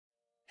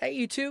Hey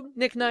YouTube,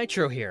 Nick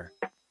Nitro here.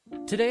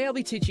 Today I'll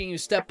be teaching you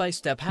step by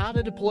step how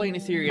to deploy an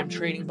Ethereum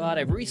trading bot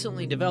I've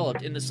recently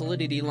developed in the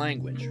Solidity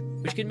language,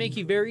 which can make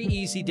you very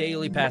easy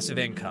daily passive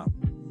income.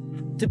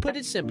 To put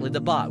it simply, the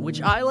bot,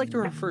 which I like to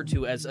refer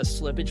to as a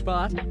slippage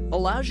bot,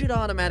 allows you to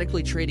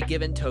automatically trade a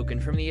given token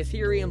from the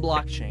Ethereum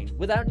blockchain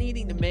without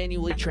needing to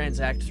manually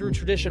transact through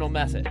traditional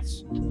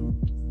methods.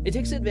 It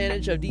takes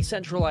advantage of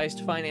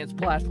decentralized finance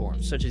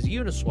platforms such as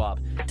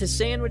Uniswap to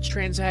sandwich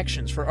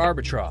transactions for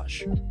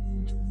arbitrage.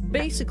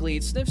 Basically,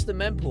 it sniffs the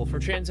mempool for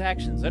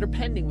transactions that are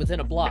pending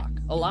within a block,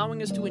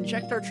 allowing us to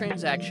inject our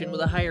transaction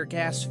with a higher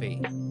gas fee,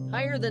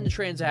 higher than the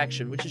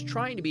transaction which is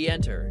trying to be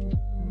entered.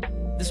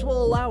 This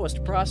will allow us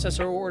to process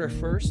our order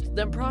first,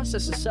 then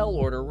process a sell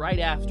order right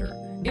after,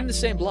 in the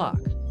same block.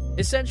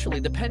 Essentially,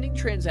 the pending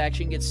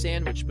transaction gets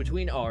sandwiched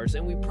between ours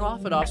and we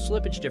profit off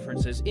slippage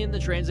differences in the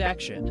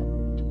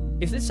transaction.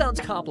 If this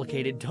sounds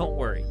complicated, don't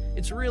worry,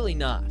 it's really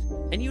not,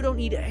 and you don't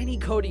need any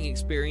coding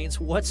experience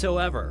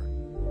whatsoever.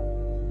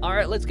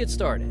 Alright, let's get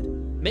started.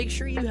 Make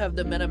sure you have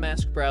the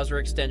MetaMask browser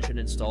extension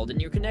installed and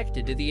you're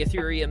connected to the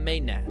Ethereum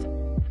mainnet.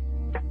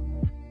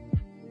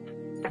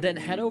 Then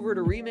head over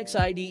to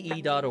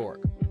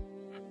remixide.org.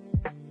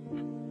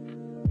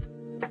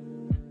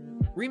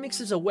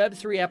 Remix is a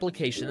Web3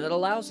 application that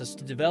allows us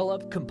to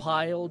develop,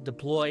 compile,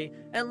 deploy,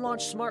 and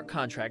launch smart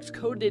contracts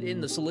coded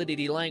in the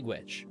Solidity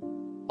language.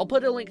 I'll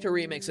put a link to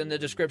Remix in the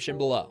description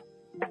below.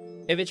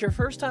 If it's your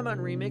first time on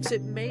Remix,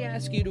 it may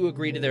ask you to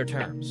agree to their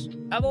terms.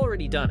 I've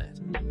already done it.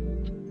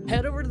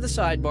 Head over to the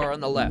sidebar on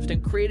the left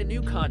and create a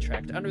new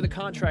contract under the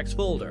Contracts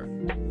folder.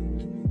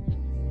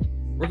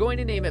 We're going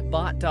to name it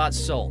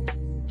bot.sol.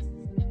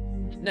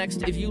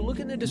 Next, if you look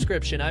in the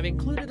description, I've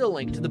included a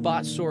link to the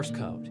bot source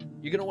code.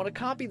 You're going to want to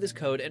copy this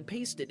code and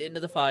paste it into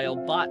the file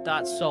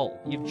bot.sol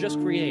you've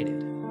just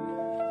created.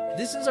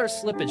 This is our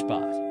slippage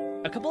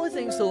bot. A couple of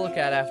things to look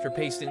at after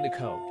pasting the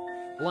code.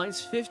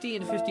 Lines 50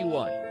 and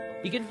 51.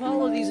 You can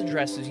follow these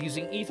addresses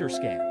using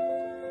Etherscan.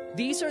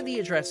 These are the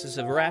addresses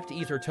of wrapped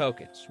Ether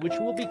tokens, which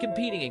we'll be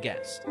competing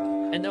against.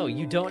 And no,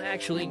 you don't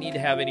actually need to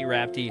have any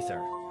wrapped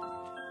Ether.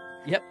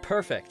 Yep,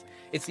 perfect.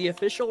 It's the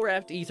official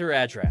wrapped Ether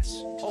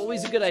address.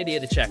 Always a good idea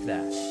to check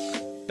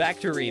that. Back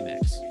to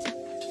Remix.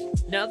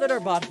 Now that our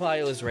bot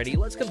file is ready,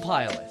 let's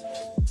compile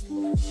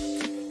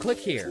it. Click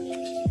here.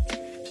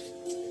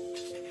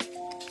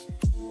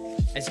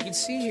 As you can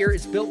see here,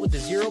 it's built with the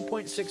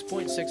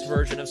 0.6.6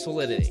 version of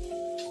Solidity.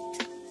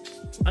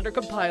 Under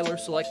compiler,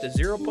 select the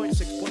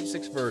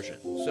 0.6.6 version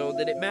so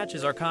that it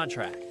matches our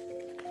contract.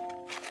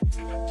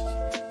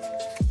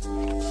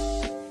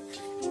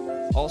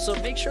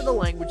 Also, make sure the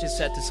language is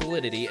set to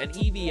Solidity and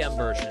EVM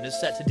version is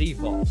set to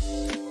default.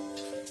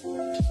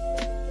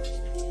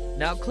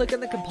 Now click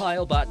on the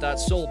compile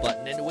bot.sol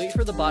button and wait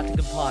for the bot to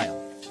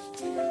compile.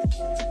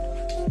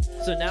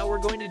 So now we're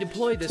going to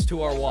deploy this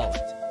to our wallet.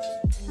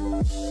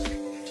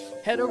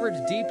 Head over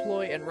to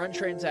deploy and run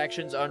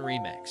transactions on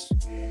Remix.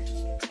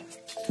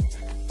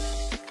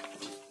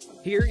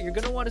 Here, you're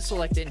going to want to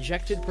select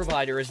Injected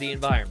Provider as the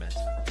environment.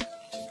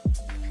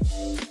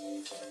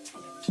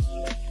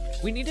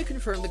 We need to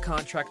confirm the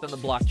contract on the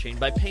blockchain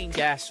by paying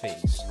gas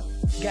fees.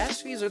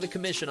 Gas fees are the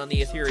commission on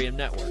the Ethereum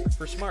network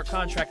for smart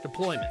contract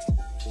deployment.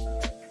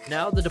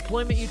 Now, the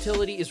deployment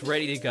utility is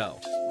ready to go.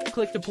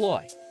 Click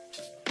Deploy.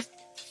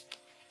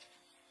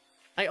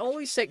 I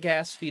always set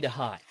gas fee to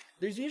high.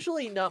 There's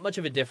usually not much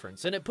of a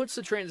difference, and it puts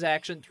the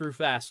transaction through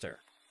faster.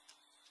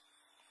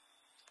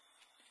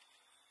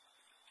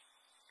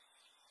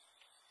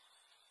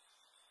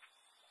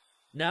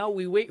 Now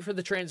we wait for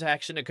the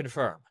transaction to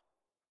confirm.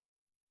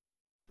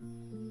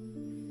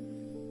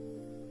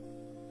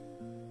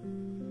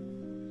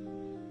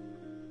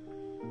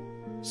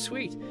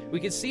 Sweet, we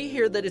can see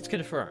here that it's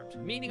confirmed,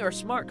 meaning our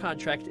smart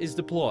contract is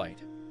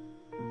deployed.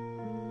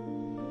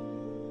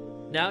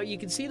 Now you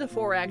can see the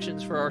 4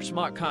 actions for our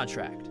smart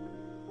contract.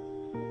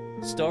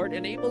 Start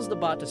enables the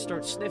bot to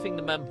start sniffing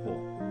the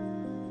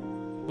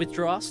mempool.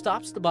 Withdraw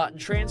stops the bot and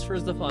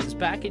transfers the funds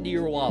back into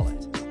your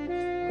wallet.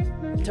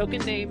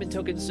 Token name and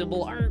token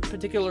symbol aren't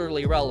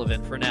particularly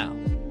relevant for now.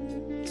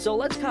 So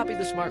let's copy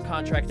the smart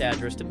contract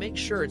address to make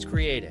sure it's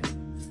created.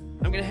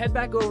 I'm going to head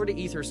back over to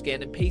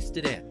Etherscan and paste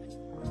it in.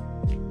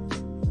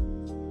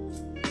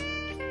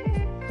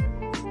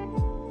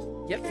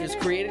 Yep, it's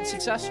created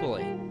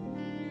successfully.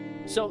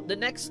 So the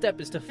next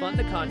step is to fund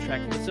the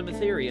contract with some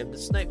Ethereum to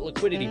snipe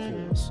liquidity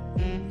pools.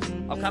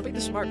 I'll copy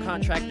the smart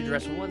contract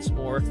address once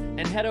more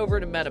and head over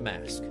to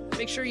MetaMask.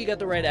 Make sure you got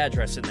the right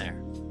address in there.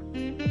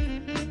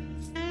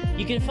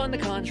 You can fund the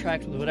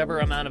contract with whatever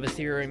amount of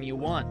Ethereum you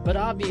want, but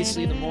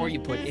obviously the more you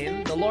put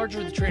in, the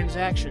larger the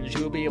transactions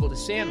you will be able to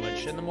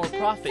sandwich and the more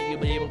profit you'll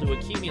be able to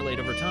accumulate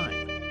over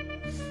time.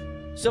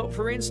 So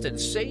for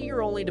instance, say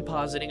you're only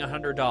depositing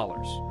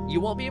 $100.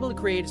 You won't be able to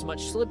create as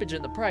much slippage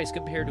in the price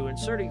compared to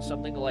inserting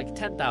something like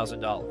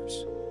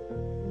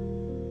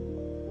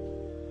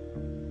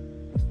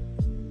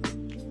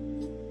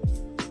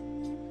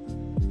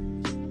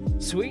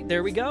 $10,000. Sweet,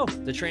 there we go.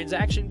 The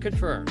transaction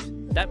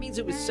confirmed. That means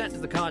it was sent to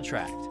the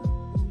contract.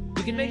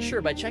 We can make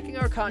sure by checking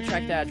our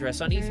contract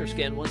address on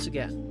Etherscan once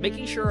again,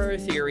 making sure our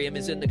Ethereum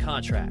is in the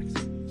contract.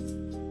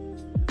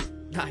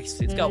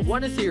 Nice, it's got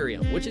 1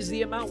 Ethereum, which is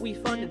the amount we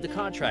funded the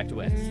contract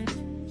with.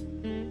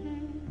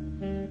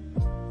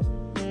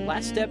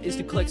 Last step is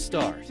to click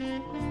Start.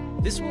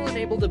 This will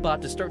enable the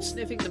bot to start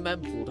sniffing the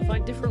mempool to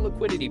find different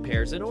liquidity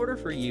pairs in order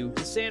for you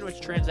to sandwich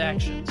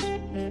transactions.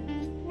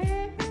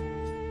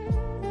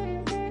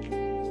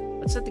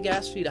 Let's set the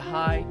gas fee to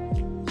high,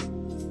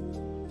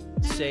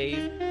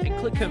 save, and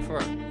click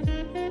Confirm.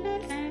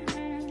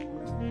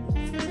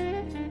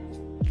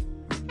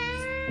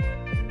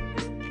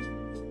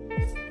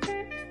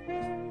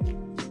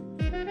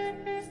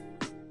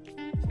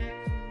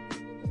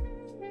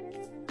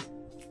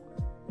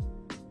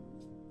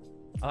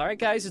 Alright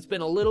guys, it's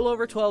been a little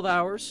over 12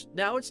 hours.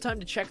 Now it's time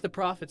to check the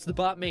profits the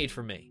bot made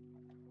for me.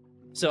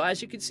 So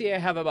as you can see, I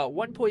have about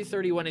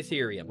 1.31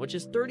 Ethereum, which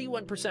is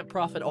 31%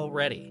 profit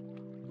already.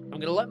 I'm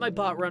going to let my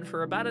bot run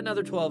for about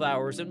another 12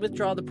 hours and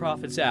withdraw the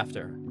profits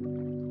after.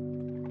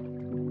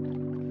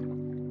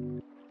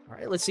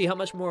 Alright, let's see how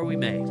much more we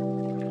made.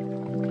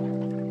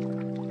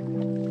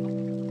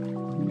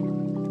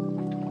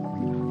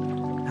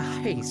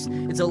 Nice!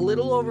 It's a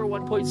little over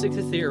 1.6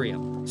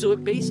 Ethereum, so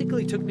it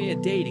basically took me a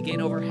day to gain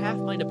over half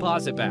my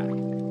deposit back.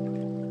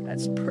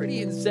 That's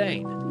pretty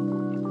insane.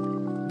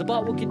 The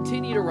bot will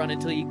continue to run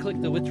until you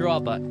click the withdraw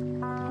button.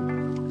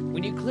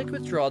 When you click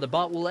withdraw, the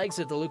bot will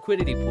exit the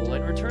liquidity pool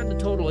and return the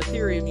total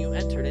Ethereum you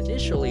entered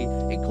initially,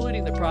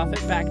 including the profit,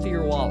 back to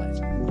your wallet.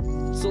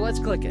 So let's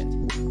click it.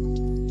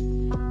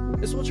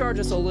 This will charge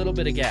us a little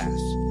bit of gas.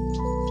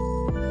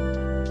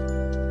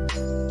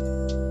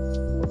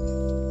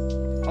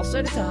 I'll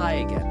set it to high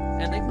again,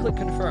 and then click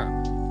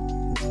Confirm.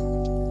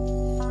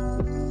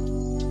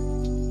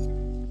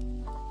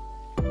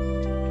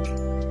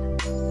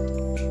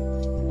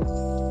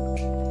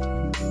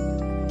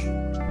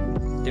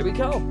 There we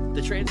go,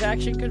 the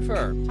transaction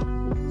confirmed.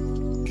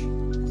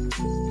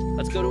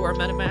 Let's go to our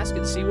MetaMask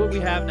and see what we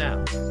have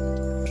now.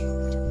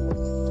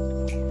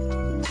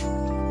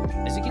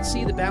 As you can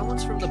see, the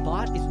balance from the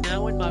bot is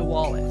now in my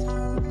wallet.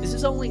 This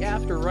is only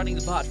after running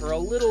the bot for a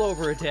little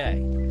over a day.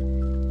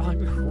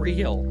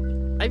 Unreal.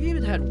 I've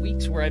even had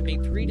weeks where I've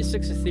made 3 to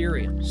 6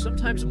 Ethereum,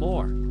 sometimes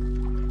more.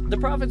 The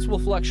profits will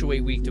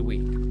fluctuate week to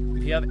week.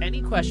 If you have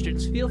any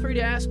questions, feel free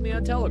to ask me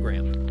on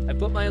Telegram. I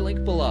put my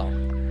link below.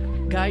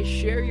 Guys,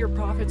 share your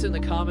profits in the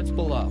comments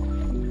below.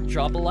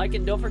 Drop a like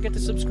and don't forget to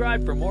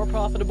subscribe for more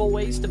profitable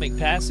ways to make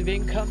passive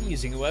income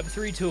using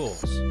Web3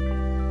 tools.